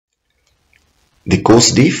Die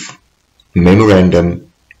Kosdief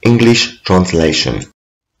Memorandum English Translation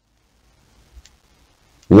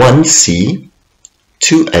 1C,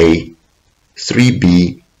 2A,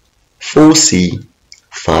 3B, 4C,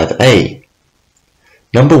 5A.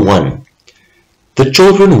 Number 1. The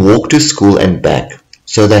children walk to school and back,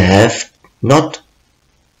 so they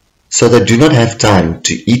do not have time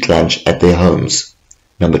to eat lunch at their homes.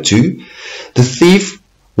 Number 2. The thief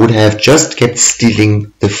would have just kept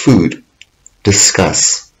stealing the food.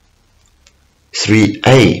 Discuss.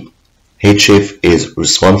 3A. Head chef is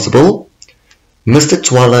responsible. Mr.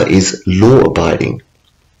 Twala is law-abiding.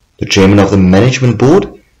 The chairman of the management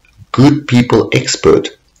board, good people expert.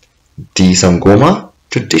 D. Sangoma,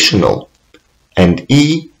 traditional. And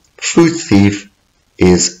E. Food thief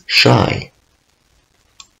is shy.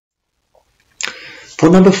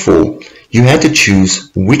 For number 4, you had to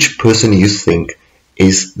choose which person you think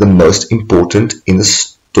is the most important in the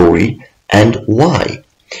story and why.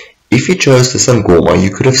 If you chose the Sangoma,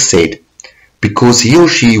 you could have said, because he or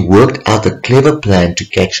she worked out a clever plan to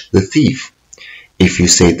catch the thief. If you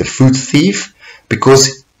said the food thief,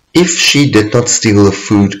 because if she did not steal the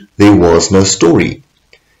food, there was no story.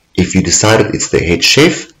 If you decided it's the head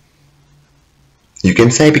chef, you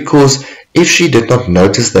can say because if she did not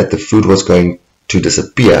notice that the food was going to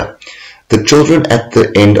disappear, the children at the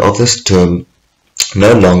end of this term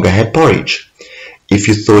no longer had porridge. If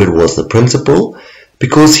you thought it was the principal,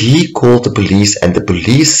 because he called the police and the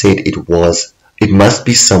police said it must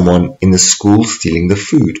be someone in the school stealing the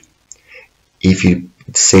food. If you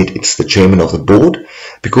said it's the chairman of the board,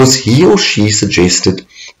 because he or she suggested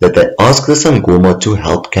that they ask the Sangoma to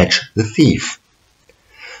help catch the thief.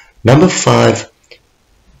 Number 5,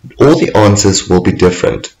 all the answers will be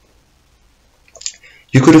different.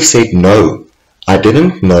 You could have said, no, I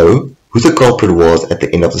didn't know who the culprit was at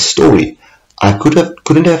the end of the story. I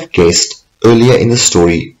couldn't have guessed earlier in the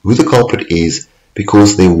story who the culprit is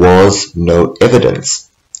because there was no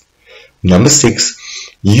evidence. Number 6,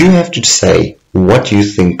 you have to say what you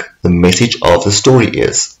think the message of the story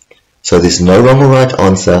is. So there's no wrong or right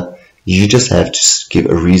answer, you just have to give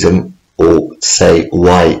a reason or say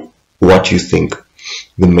what you think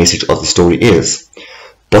the message of the story is.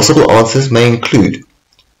 Possible answers may include,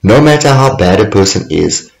 no matter how bad a person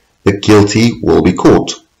is, the guilty will be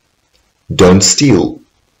caught. Don't steal,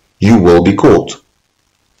 you will be caught.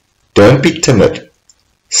 Don't be timid,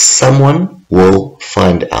 someone will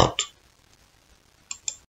find out.